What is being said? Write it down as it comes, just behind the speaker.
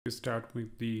We start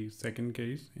with the second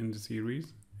case in the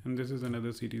series, and this is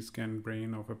another CT scan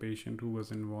brain of a patient who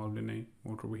was involved in a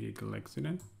motor vehicle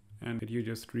accident. And you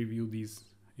just review these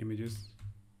images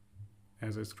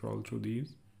as I scroll through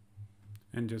these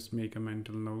and just make a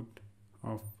mental note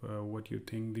of what you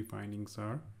think the findings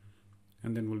are,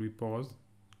 and then we pause.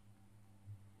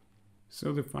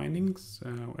 So the findings,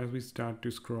 as we start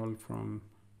to scroll from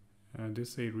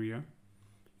this area,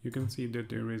 you can see that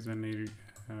there is an area.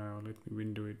 Let me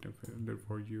window it further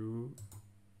for you.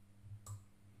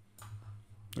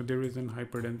 There is an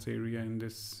hyperdense area in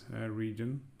this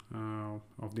region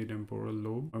of the temporal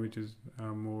lobe, which is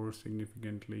more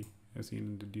significantly seen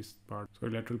in the disc part, so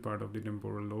lateral part of the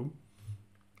temporal lobe.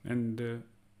 And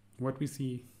what we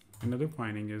see, another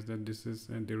finding is that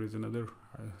there is another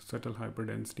subtle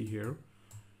hyperdensity here,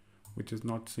 which is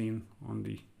not seen on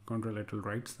the contralateral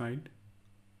right side.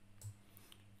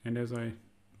 And as I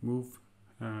move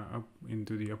up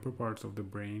into the upper parts of the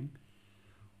brain,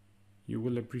 you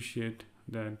will appreciate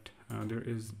that there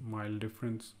is mild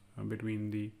difference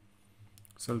between the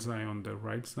sulci on the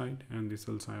right side and the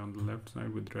sulci on the left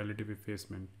side with relative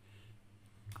effacement.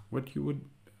 What you would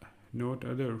note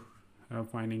other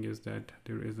finding is that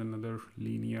there is another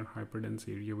linear hyperdense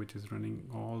area which is running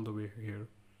all the way here,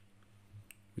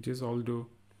 which is although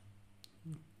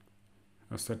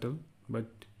subtle,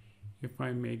 but if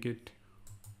I make it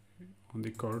on the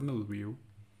coronal view,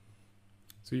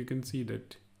 so you can see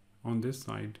that on this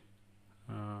side,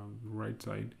 right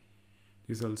side,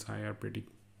 the sulci are pretty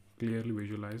clearly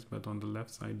visualized, but on the left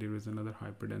side there is another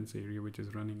hyperdense area which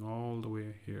is running all the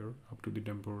way here up to the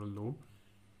temporal lobe,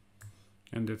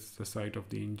 and that's the site of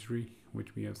the injury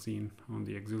which we have seen on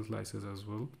the axial slices as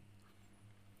well.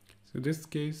 So this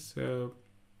case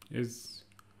is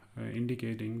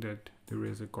indicating that there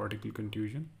is a cortical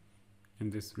contusion in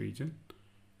this region,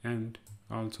 and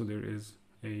also there is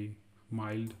a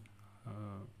mild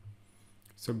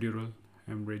subdural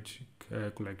hemorrhage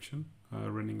collection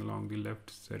running along the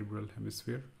left cerebral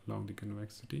hemisphere along the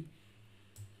convexity.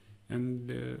 And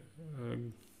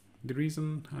the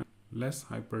reason less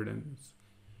hyperdense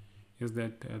is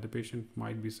that the patient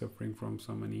might be suffering from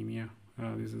some anemia.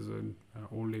 This is an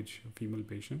old age female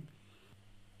patient.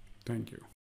 Thank you.